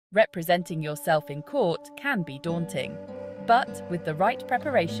Representing yourself in court can be daunting, but with the right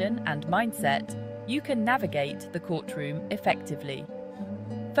preparation and mindset, you can navigate the courtroom effectively.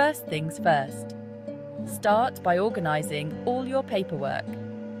 First things first. Start by organizing all your paperwork.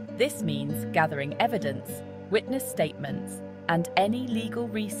 This means gathering evidence, witness statements, and any legal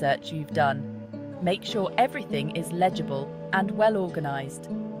research you've done. Make sure everything is legible and well organized.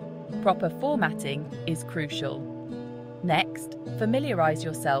 Proper formatting is crucial. Next, familiarize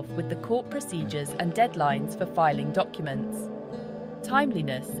yourself with the court procedures and deadlines for filing documents.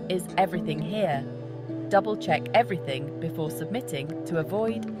 Timeliness is everything here. Double-check everything before submitting to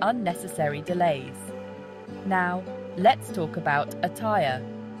avoid unnecessary delays. Now, let's talk about attire.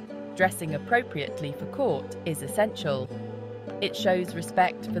 Dressing appropriately for court is essential. It shows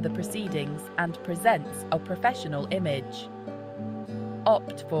respect for the proceedings and presents a professional image.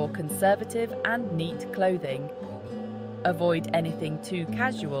 Opt for conservative and neat clothing. Avoid anything too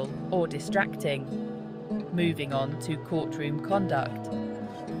casual or distracting. Moving on to courtroom conduct.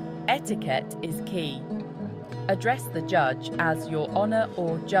 Etiquette is key. Address the judge as Your Honor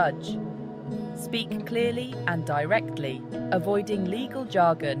or Judge. Speak clearly and directly, avoiding legal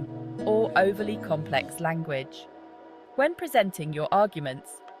jargon or overly complex language. When presenting your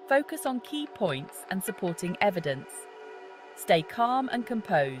arguments, focus on key points and supporting evidence. Stay calm and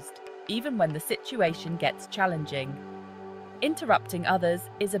composed, even when the situation gets challenging. Interrupting others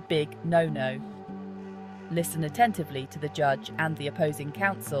is a big no-no. Listen attentively to the judge and the opposing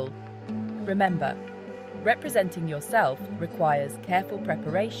counsel. Remember, representing yourself requires careful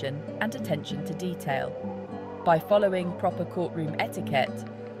preparation and attention to detail. By following proper courtroom etiquette,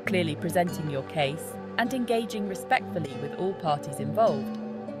 clearly presenting your case, and engaging respectfully with all parties involved,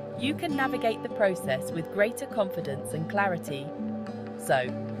 you can navigate the process with greater confidence and clarity. So,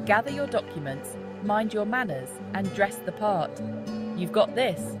 gather your documents, mind your manners, and dress the part. You've got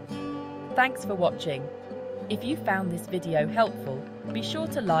this. Thanks for watching. If you found this video helpful, be sure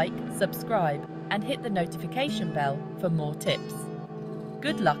to like, subscribe, and hit the notification bell for more tips.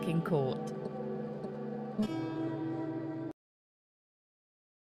 Good luck in court.